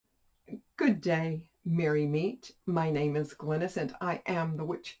Good day, Merry Meet. My name is Glennis, and I am the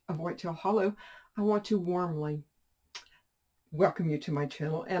Witch of Whitetail Hollow. I want to warmly welcome you to my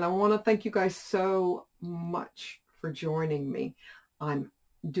channel, and I want to thank you guys so much for joining me. I'm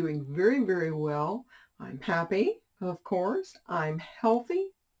doing very, very well. I'm happy, of course. I'm healthy,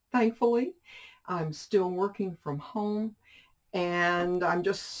 thankfully. I'm still working from home, and I'm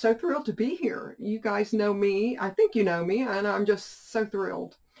just so thrilled to be here. You guys know me. I think you know me, and I'm just so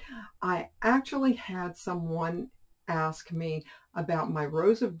thrilled. I actually had someone ask me about my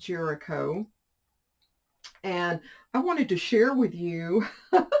Rose of Jericho, and I wanted to share with you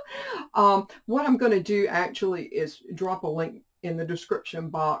what I'm going to do actually is drop a link in the description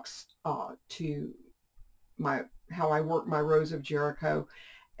box to how I work my Rose of Jericho.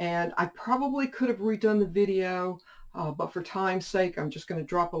 And I probably could have redone the video, but for time's sake, I'm just going to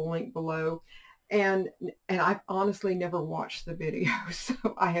drop a link below. And I've honestly never watched the video, so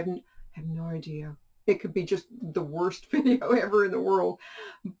I have no idea. It could be just the worst video ever in the world.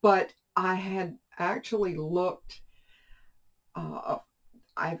 But I had actually looked,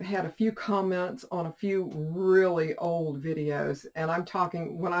 I've had a few comments on a few really old videos, and I'm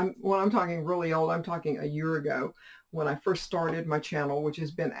talking, when I'm talking really old, I'm talking a year ago when I first started my channel, which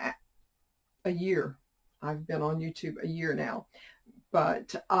has been a year. I've been on YouTube a year now.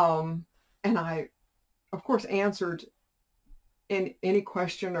 But and I, of course, answered any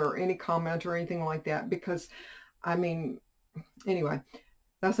question or any comment or anything like that, because, I mean, anyway,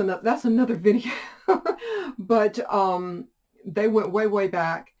 that's another video. But they went way, way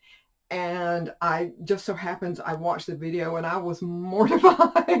back, and I just so happens I watched the video and I was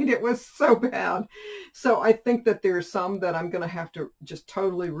mortified. It was so bad. So I think that there's some that I'm going to have to just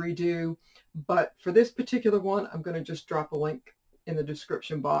totally redo. But for this particular one, I'm going to just drop a link in the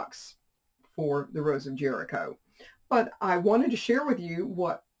description box for the Rose of Jericho. But I wanted to share with you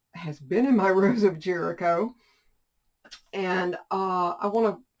what has been in my Rose of Jericho, and I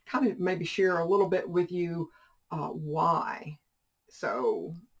want to kind of maybe share a little bit with you why.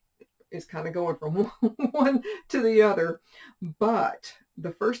 So it's kind of going from one to the other. But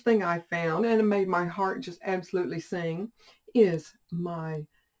the first thing I found, and it made my heart just absolutely sing, is my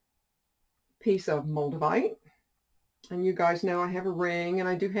piece of moldavite. And you guys know I have a ring, and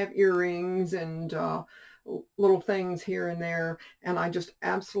I do have earrings and little things here and there. And I just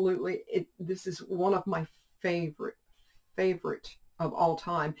absolutely, this is one of my favorite of all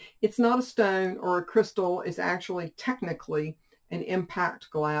time. It's not a stone or a crystal. It's actually technically an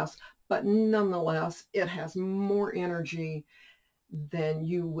impact glass, but nonetheless, it has more energy than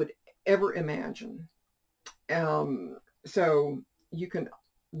you would ever imagine. So you can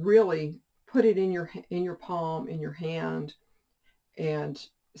really put it in your palm, in your hand, and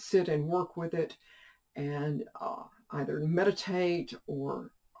sit and work with it, and either meditate,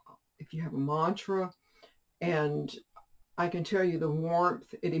 or if you have a mantra. And I can tell you the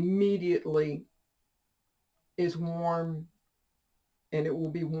warmth, it immediately is warm, and it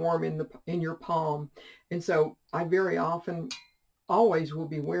will be warm in your palm. And so I very often, always will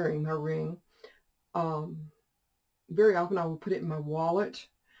be wearing my ring. Very often I will put it in my wallet.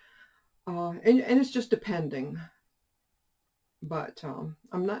 And it's just depending. But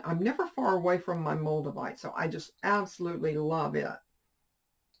I'm never far away from my moldavite, so I just absolutely love it.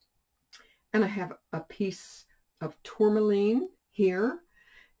 And I have a piece of tourmaline here,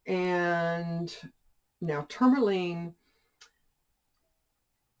 and now tourmaline,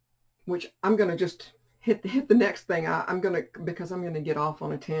 which I'm going to just hit the next thing. Because I'm going to get off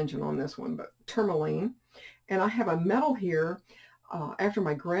on a tangent on this one, but tourmaline. And I have a medal here. After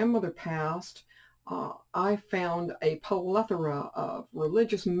my grandmother passed, I found a plethora of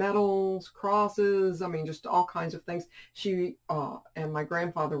religious medals, crosses, I mean, just all kinds of things. She and my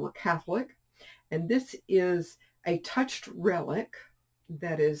grandfather were Catholic, and this is a touched relic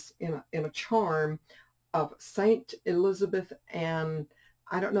that is in a charm of Saint Elizabeth, and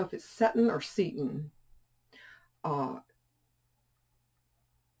I don't know if it's Seton or Seton.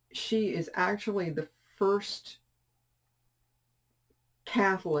 She is actually the first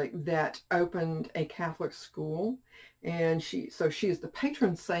Catholic that opened a Catholic school, and she is the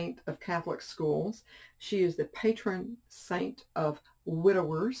patron saint of Catholic schools. She is the patron saint of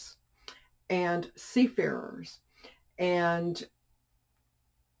widowers and seafarers. And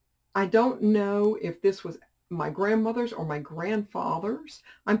I don't know if this was my grandmother's or my grandfather's.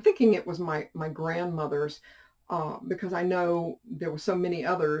 I'm thinking it was my grandmother's, because I know there were so many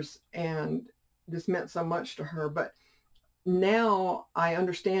others, and this meant so much to her. But now I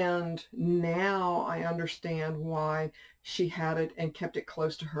understand why she had it and kept it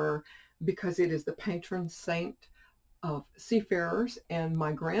close to her, because it is the patron saint of seafarers. And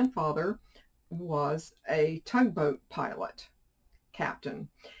my grandfather was a tugboat pilot, captain.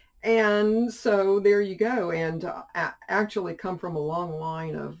 And so there you go. And actually come from a long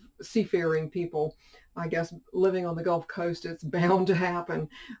line of seafaring people. I guess living on the Gulf Coast, it's bound to happen.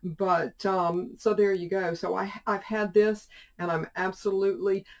 But so there you go. So I've had this, and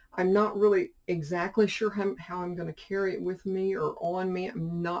I'm not really exactly sure how I'm going to carry it with me or on me.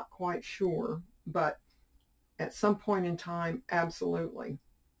 I'm not quite sure. But at some point in time, absolutely.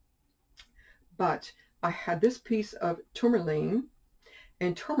 But I had this piece of tourmaline.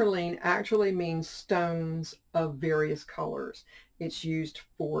 And tourmaline actually means stones of various colors. It's used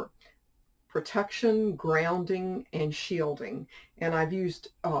for protection, grounding, and shielding. And I've used,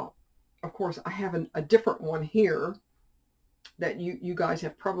 of course, I have a different one here that you guys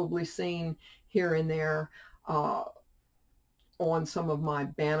have probably seen here and there on some of my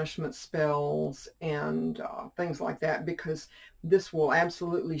banishment spells and things like that, because this will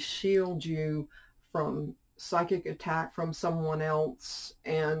absolutely shield you from psychic attack from someone else,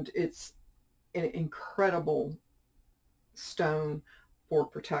 and it's an incredible stone for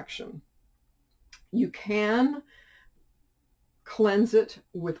protection. You can cleanse it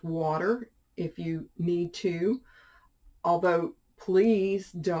with water if you need to, although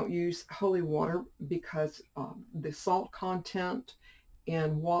please don't use holy water, because the salt content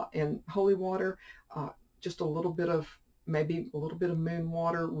in holy water, just a little bit of, maybe a little bit of moon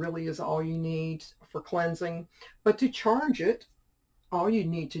water really is all you need for cleansing. But to charge it, all you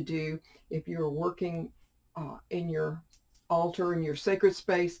need to do, if you're working in your altar, in your sacred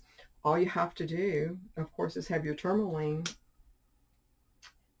space, all you have to do, of course, is have your tourmaline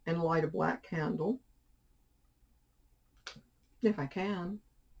and light a black candle, if I can.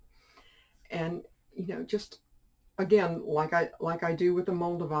 And, you know, just, again, like I do with the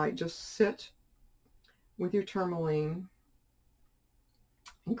Moldavite, just sit with your tourmaline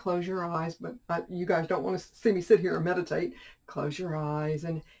and close your eyes. But you guys don't want to see me sit here and meditate. Close your eyes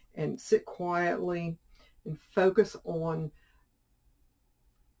and sit quietly and focus on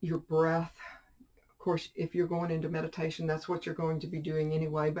your breath. Of course, if you're going into meditation, that's what you're going to be doing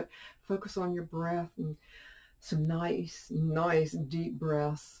anyway, but focus on your breath and some nice deep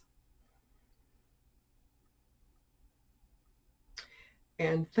breaths.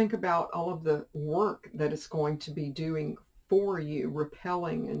 And think about all of the work that it's going to be doing for you,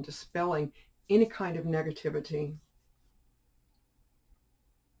 repelling and dispelling any kind of negativity.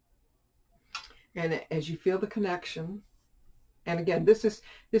 And as you feel the connection, and again, this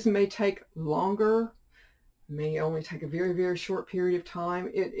may take longer, may only take a very, very short period of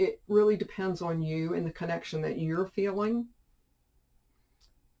time. It really depends on you and the connection that you're feeling.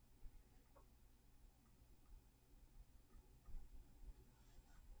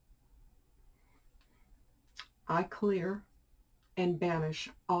 I clear and banish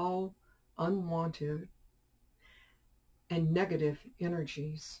all unwanted and negative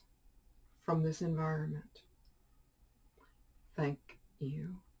energies from this environment. Thank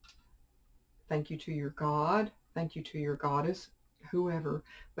you. Thank you to your God. Thank you to your goddess, whoever.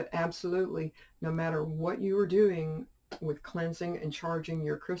 But absolutely, no matter what you are doing with cleansing and charging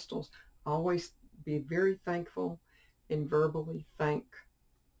your crystals, always be very thankful and verbally thank.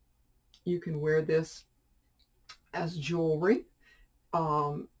 You can wear this as jewelry.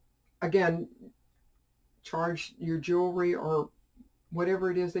 Again, charge your jewelry or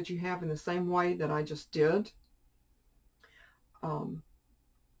whatever it is that you have in the same way that I just did.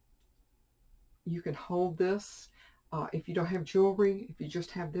 You can hold this. If you don't have jewelry, if you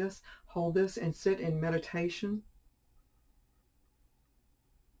just have this, hold this and sit in meditation.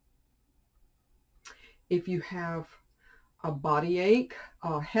 If you have a body ache,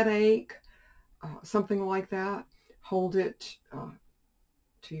 a headache, something like that, hold it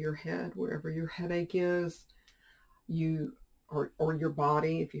to your head, wherever your headache is, or your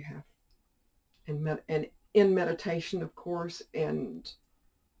body, if you have, and in meditation, of course, and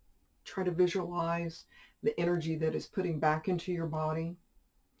try to visualize the energy that is putting back into your body.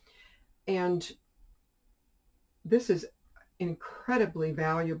 And this is incredibly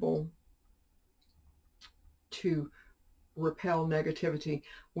valuable to repel negativity,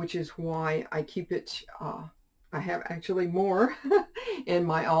 which is why I keep it, I have actually more in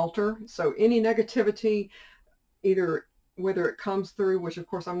my altar. So any negativity, either whether it comes through, which of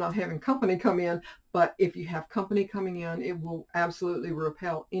course I'm not having company come in, but if you have company coming in, it will absolutely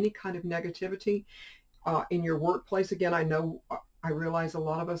repel any kind of negativity in your workplace. Again, I realize a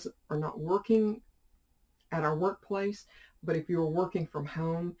lot of us are not working at our workplace, but if you're working from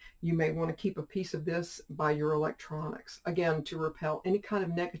home, you may want to keep a piece of this by your electronics, again, to repel any kind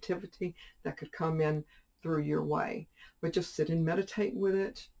of negativity that could come in through your way. But just sit and meditate with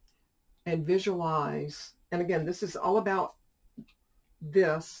it. and visualize. And again, this is all about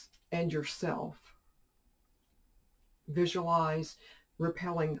this and yourself. Visualize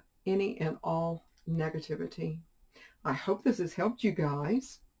repelling any and all negativity. I hope this has helped you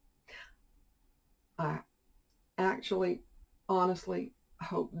guys. I actually, honestly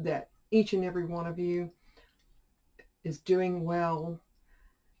hope that each and every one of you is doing well.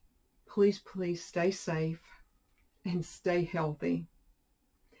 Please, please stay safe and stay healthy.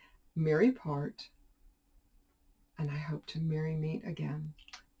 Merry part, and I hope to merry meet again.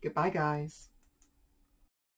 Goodbye, guys.